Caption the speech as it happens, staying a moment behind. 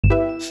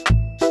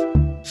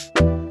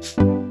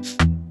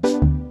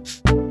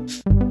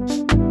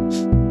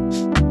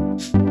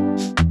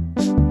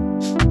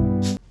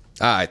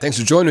Hi, thanks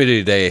for joining me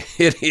today.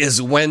 It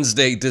is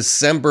Wednesday,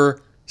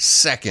 December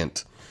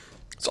 2nd.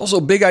 It's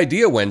also Big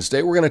Idea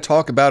Wednesday. We're going to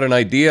talk about an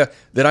idea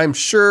that I'm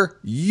sure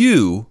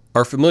you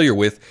are familiar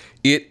with.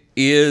 It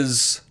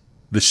is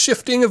the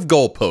shifting of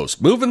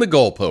goalposts, moving the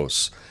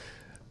goalposts.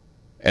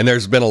 And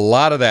there's been a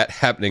lot of that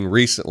happening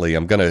recently.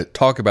 I'm going to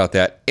talk about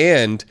that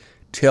and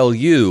tell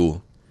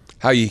you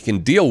how you can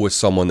deal with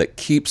someone that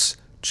keeps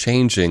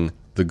changing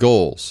the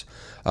goals.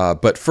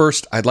 But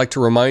first, I'd like to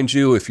remind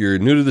you, if you're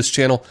new to this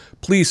channel,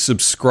 please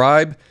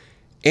subscribe.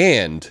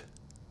 And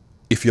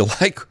if you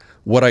like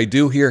what I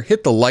do here,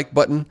 hit the like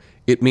button.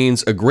 It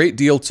means a great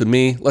deal to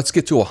me. Let's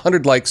get to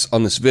 100 likes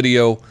on this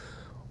video.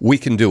 We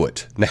can do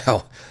it.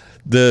 Now,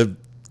 the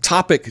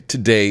topic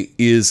today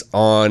is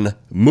on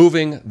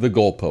moving the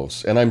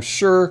goalposts. And I'm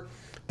sure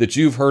that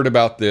you've heard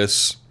about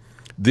this.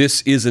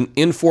 This is an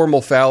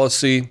informal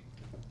fallacy.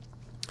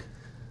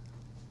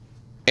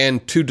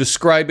 And to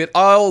describe it,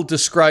 I'll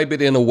describe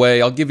it in a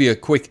way, I'll give you a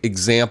quick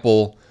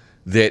example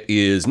that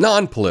is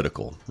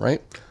non-political,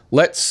 right?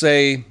 Let's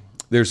say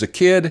there's a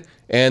kid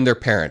and their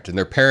parent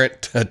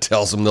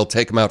tells them they'll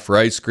take them out for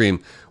ice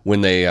cream when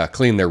they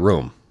clean their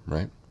room,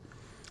 right?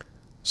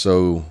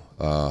 So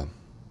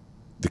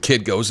the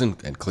kid goes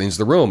and cleans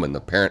the room, and the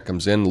parent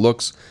comes in,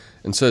 looks,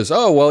 and says,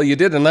 "Oh, well, you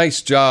did a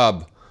nice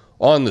job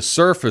on the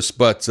surface,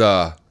 but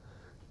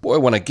boy,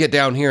 when I get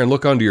down here and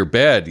look under your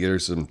bed,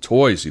 there's some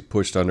toys you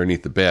pushed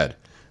underneath the bed."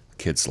 The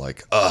kid's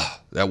like,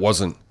 that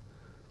wasn't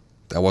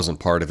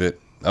part of it.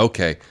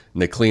 Okay.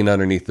 And they clean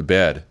underneath the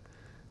bed.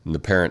 And the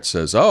parent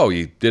says, "Oh,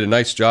 you did a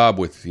nice job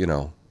with,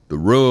 the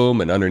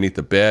room and underneath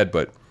the bed,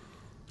 but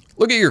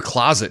look at your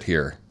closet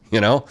here.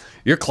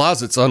 Your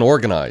closet's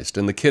unorganized."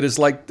 And the kid is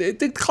like,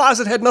 the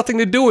closet had nothing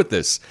to do with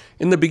this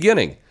in the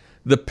beginning.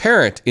 The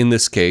parent, in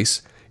this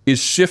case, is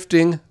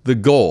shifting the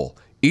goal.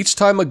 Each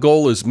time a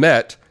goal is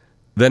met,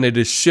 then it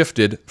is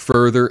shifted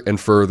further and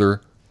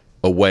further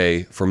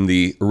away from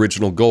the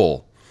original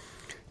goal.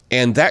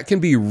 And that can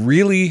be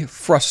really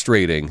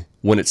frustrating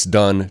when it's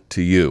done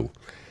to you.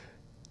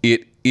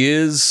 It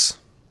is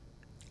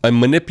a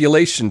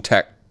manipulation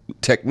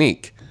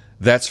technique,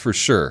 that's for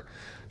sure.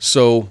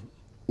 So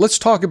let's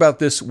talk about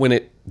this when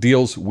it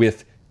deals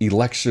with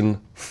election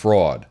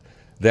fraud.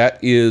 That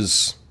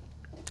is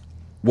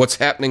what's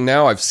happening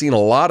now. I've seen a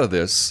lot of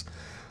this.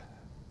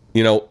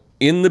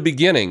 In the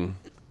beginning,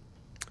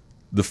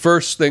 the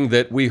first thing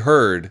that we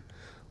heard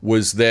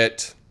was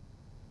that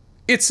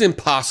it's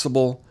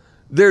impossible.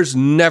 There's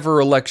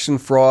never election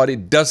fraud.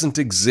 It doesn't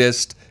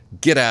exist.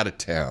 Get out of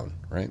town,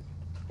 right?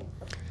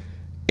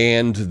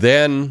 And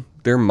then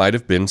there might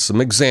have been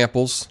some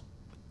examples.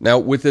 Now,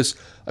 with this,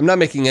 I'm not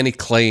making any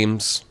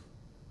claims.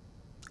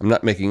 I'm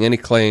not making any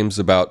claims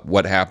about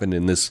what happened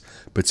in this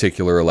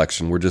particular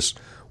election.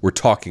 We're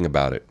talking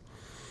about it.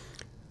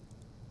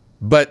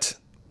 But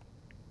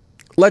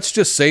let's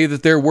just say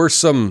that there were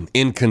some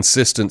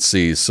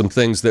inconsistencies, some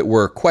things that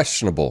were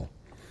questionable.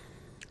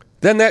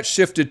 Then that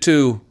shifted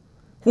to,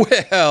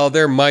 well,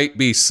 there might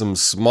be some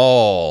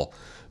small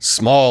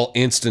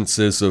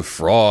instances of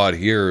fraud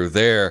here or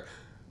there,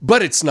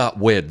 but it's not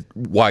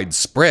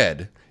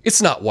widespread.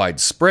 It's not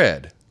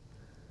widespread.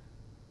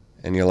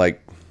 And you're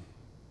like,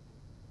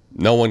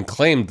 no one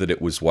claimed that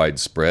it was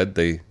widespread.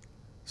 They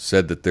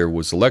said that there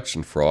was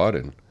election fraud,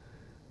 and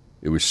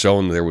it was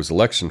shown there was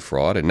election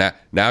fraud. And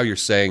now you're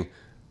saying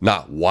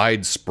not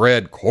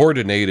widespread,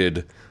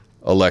 coordinated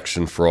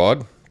election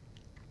fraud.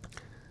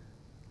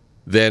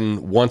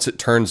 Then once it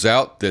turns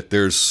out that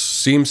there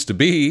seems to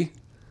be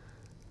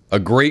a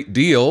great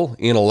deal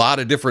in a lot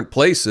of different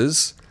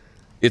places,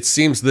 it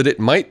seems that it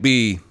might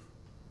be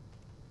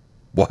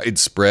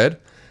widespread,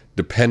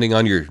 depending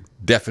on your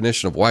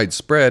definition of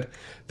widespread.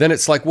 Then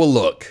it's like, well,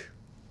 look,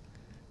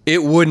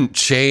 it wouldn't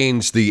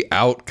change the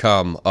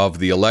outcome of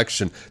the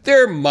election.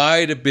 There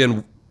might have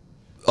been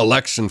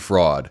election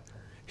fraud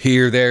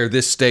here, there,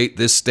 this state,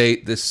 this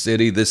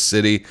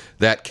city,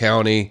 that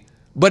county,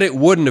 but it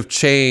wouldn't have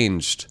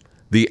changed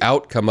the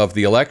outcome of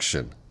the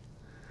election.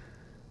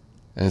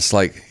 And it's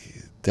like,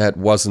 that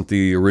wasn't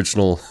the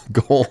original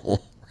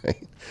goal,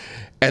 right?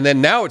 And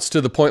then now it's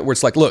to the point where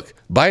it's like, look,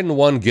 Biden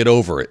won, get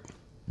over it.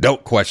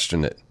 Don't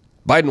question it.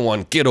 Biden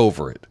won, get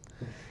over it.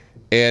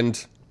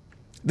 And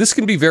this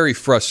can be very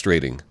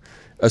frustrating,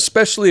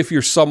 especially if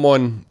you're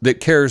someone that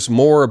cares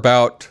more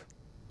about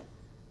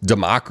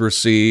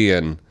democracy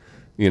and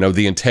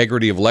the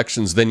integrity of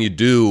elections than you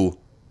do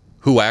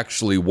who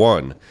actually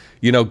won.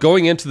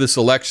 Going into this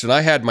election,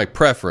 I had my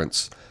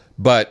preference,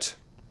 but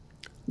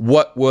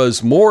what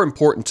was more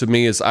important to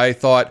me is I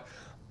thought,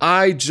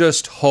 I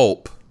just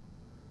hope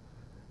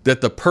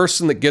that the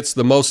person that gets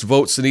the most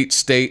votes in each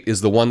state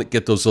is the one that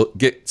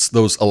gets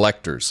those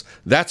electors.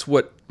 That's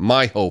what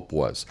my hope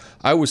was.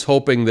 I was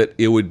hoping that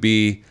it would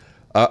be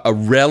a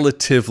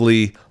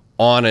relatively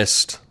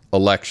honest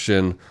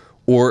election,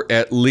 or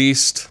at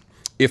least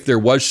if there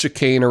was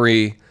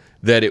chicanery,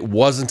 that it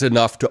wasn't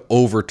enough to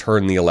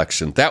overturn the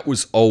election. That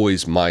was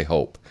always my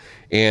hope.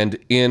 And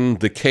in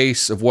the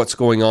case of what's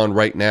going on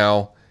right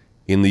now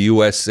in the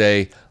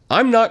USA,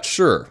 I'm not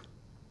sure.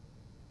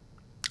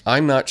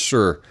 I'm not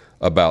sure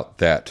about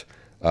that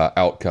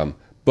outcome.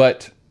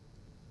 But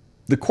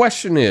the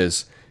question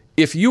is,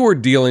 if you are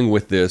dealing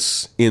with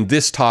this in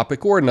this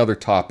topic or another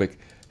topic,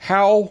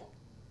 how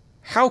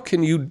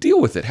can you deal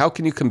with it? How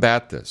can you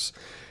combat this?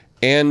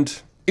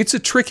 And it's a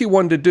tricky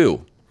one to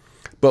do.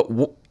 But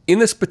in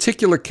this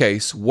particular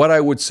case, what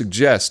I would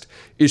suggest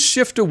is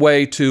shift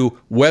away to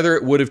whether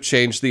it would have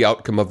changed the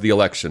outcome of the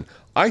election.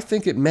 I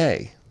think it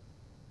may.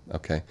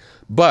 Okay.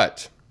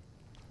 But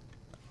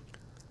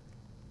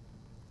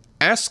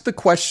ask the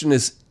question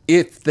is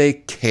if they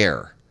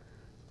care.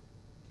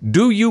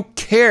 Do you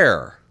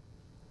care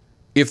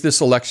if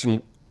this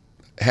election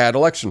had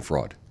election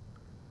fraud?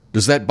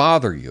 Does that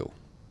bother you?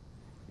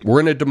 We're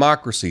in a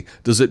democracy.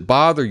 Does it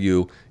bother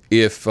you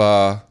if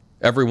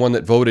everyone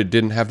that voted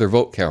didn't have their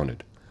vote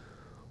counted?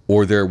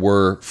 Or there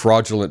were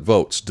fraudulent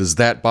votes? Does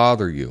that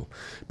bother you?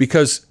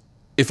 Because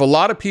if a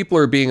lot of people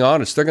are being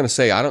honest, they're going to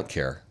say, I don't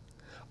care.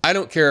 I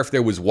don't care if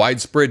there was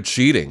widespread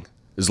cheating.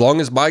 As long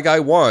as my guy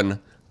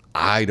won,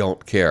 I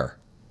don't care.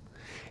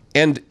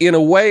 And in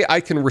a way,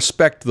 I can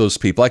respect those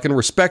people. I can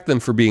respect them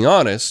for being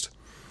honest.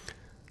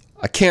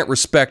 I can't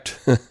respect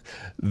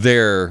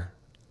their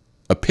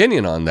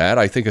opinion on that.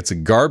 I think it's a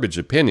garbage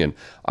opinion.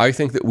 I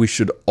think that we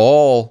should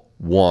all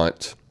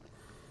want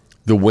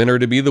the winner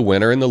to be the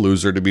winner and the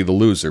loser to be the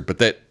loser. But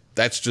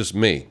that's just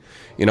me.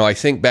 You know, I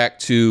think back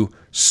to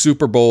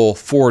Super Bowl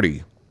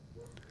 40,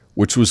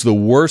 which was the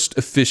worst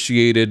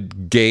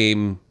officiated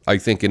game, I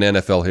think, in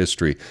NFL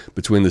history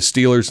between the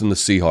Steelers and the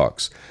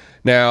Seahawks.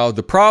 Now,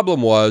 the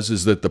problem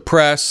is that the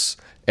press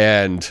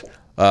and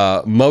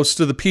most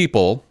of the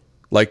people,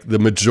 like the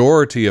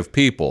majority of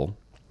people,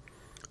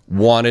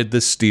 wanted the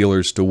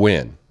Steelers to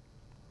win.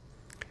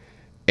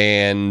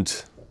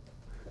 And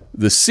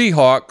the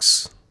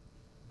Seahawks,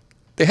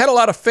 they had a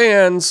lot of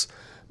fans,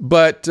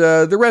 but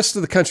the rest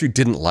of the country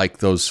didn't like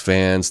those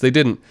fans. They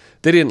didn't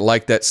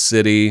like that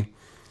city.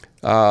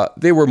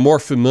 They were more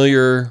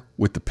familiar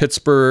with the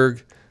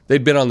Pittsburgh.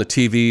 They'd been on the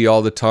TV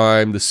all the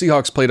time. The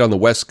Seahawks played on the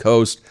West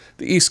Coast.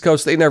 The East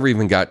Coast, they never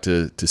even got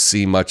to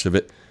see much of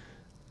it.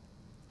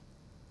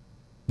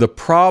 The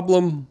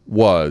problem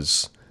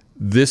was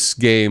this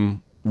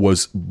game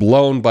was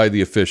blown by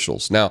the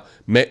officials. Now,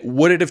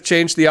 would it have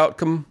changed the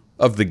outcome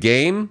of the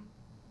game?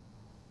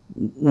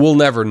 We'll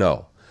never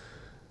know.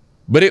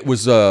 But it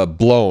was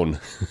blown.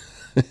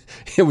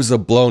 It was a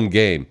blown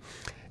game.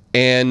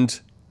 And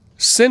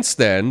since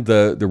then,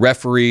 the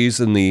referees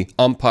and the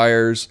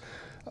umpires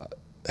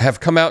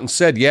have come out and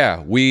said,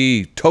 yeah,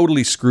 we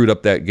totally screwed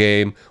up that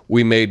game.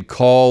 We made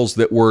calls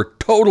that were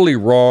totally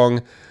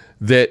wrong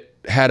that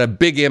had a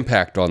big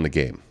impact on the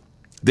game.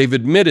 They've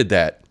admitted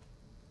that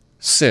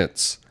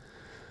since.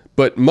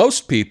 But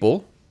most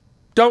people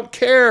don't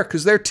care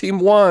because their team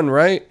won,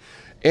 right?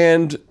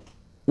 And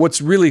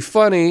what's really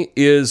funny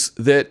is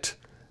that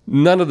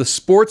none of the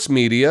sports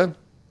media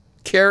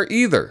care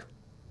either.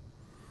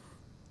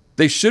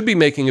 They should be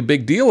making a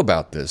big deal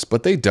about this,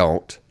 but they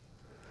don't.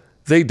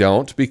 They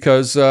don't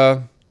because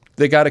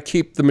they got to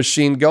keep the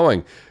machine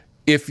going.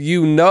 If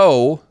you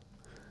know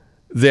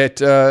that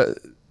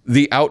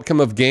the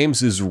outcome of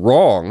games is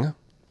wrong,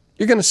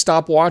 you're going to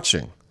stop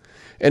watching.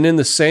 And in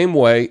the same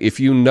way, if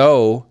you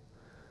know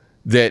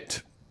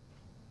that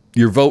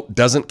your vote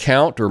doesn't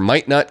count or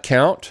might not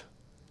count,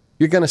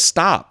 you're going to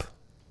stop.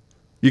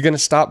 You're going to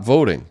stop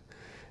voting.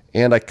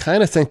 And I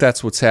kind of think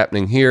that's what's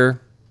happening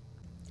here.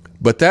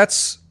 But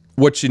that's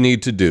what you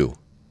need to do.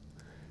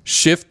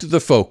 Shift the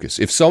focus.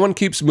 If someone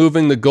keeps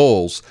moving the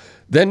goals,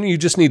 then you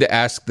just need to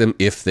ask them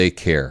if they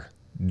care.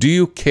 Do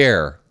you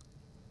care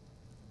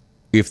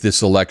if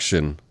this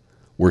election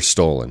were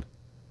stolen?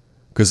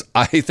 Because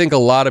I think a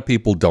lot of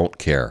people don't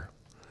care.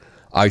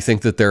 I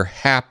think that they're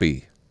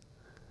happy.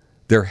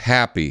 They're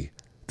happy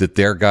that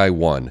their guy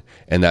won.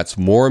 And that's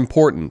more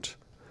important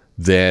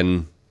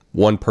than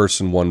one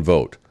person, one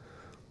vote.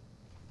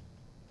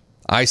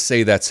 I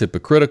say that's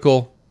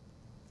hypocritical.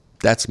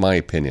 That's my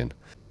opinion.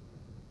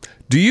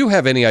 Do you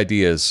have any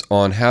ideas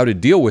on how to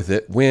deal with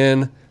it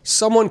when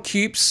someone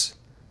keeps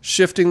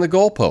shifting the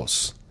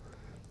goalposts?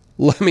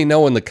 Let me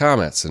know in the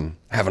comments and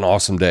have an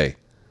awesome day.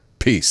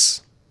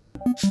 Peace.